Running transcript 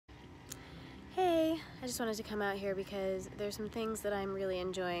I just wanted to come out here because there's some things that I'm really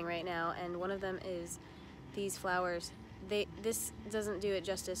enjoying right now, and one of them is these flowers. This doesn't do it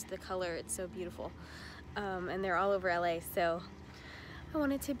justice, the color, it's so beautiful. And they're all over LA, so I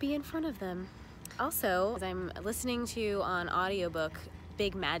wanted to be in front of them. Also, I'm listening to on audiobook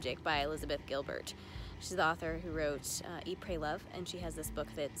Big Magic by Elizabeth Gilbert. She's the author who wrote Eat, Pray, Love, and she has this book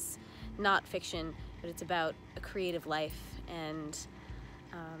that's not fiction, but it's about a creative life and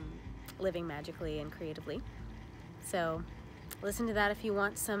living magically and creatively. So listen to that if you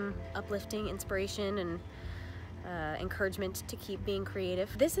want some uplifting inspiration and encouragement to keep being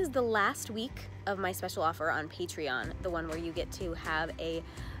creative. This is the last week of my special offer on Patreon, the one where you get to have a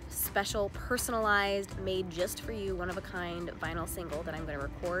special, personalized, made just for you, one-of-a-kind vinyl single that I'm going to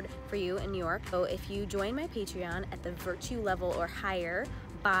record for you in New York. So if you join my Patreon at the Virtue level or higher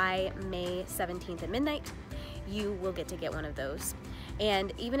by May 17th at midnight, you will get to get one of those.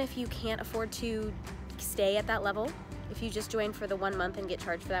 And even if you can't afford to stay at that level, if you just join for the 1 month and get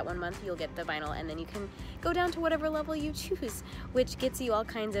charged for that 1 month, you'll get the vinyl, and then you can go down to whatever level you choose, which gets you all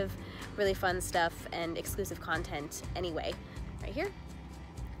kinds of really fun stuff and exclusive content anyway, right here.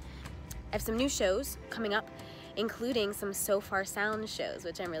 I have some new shows coming up, including some Sofar Sounds shows,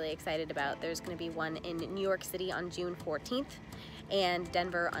 which I'm really excited about. There's going to be one in New York City on June 14th and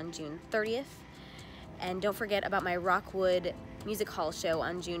Denver on June 30th. And don't forget about my Rockwood Music Hall show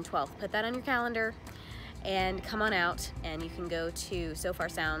on June 12th. Put that on your calendar and come on out, and you can go to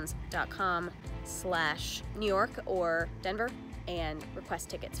sofarsounds.com/New York or Denver and request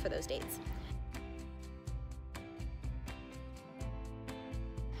tickets for those dates.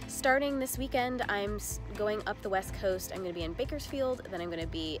 Starting this weekend, I'm going up the West Coast. I'm going to be in Bakersfield, then I'm going to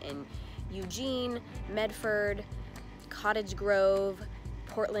be in Eugene, Medford, Cottage Grove,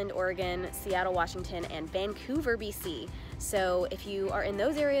 Portland, Oregon, Seattle, Washington, and Vancouver, BC. So if you are in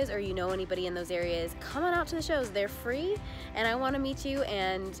those areas or you know anybody in those areas, come on out to the shows. They're free, and I want to meet you,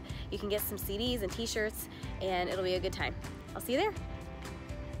 and you can get some CDs and t-shirts, and it'll be a good time. I'll see you there.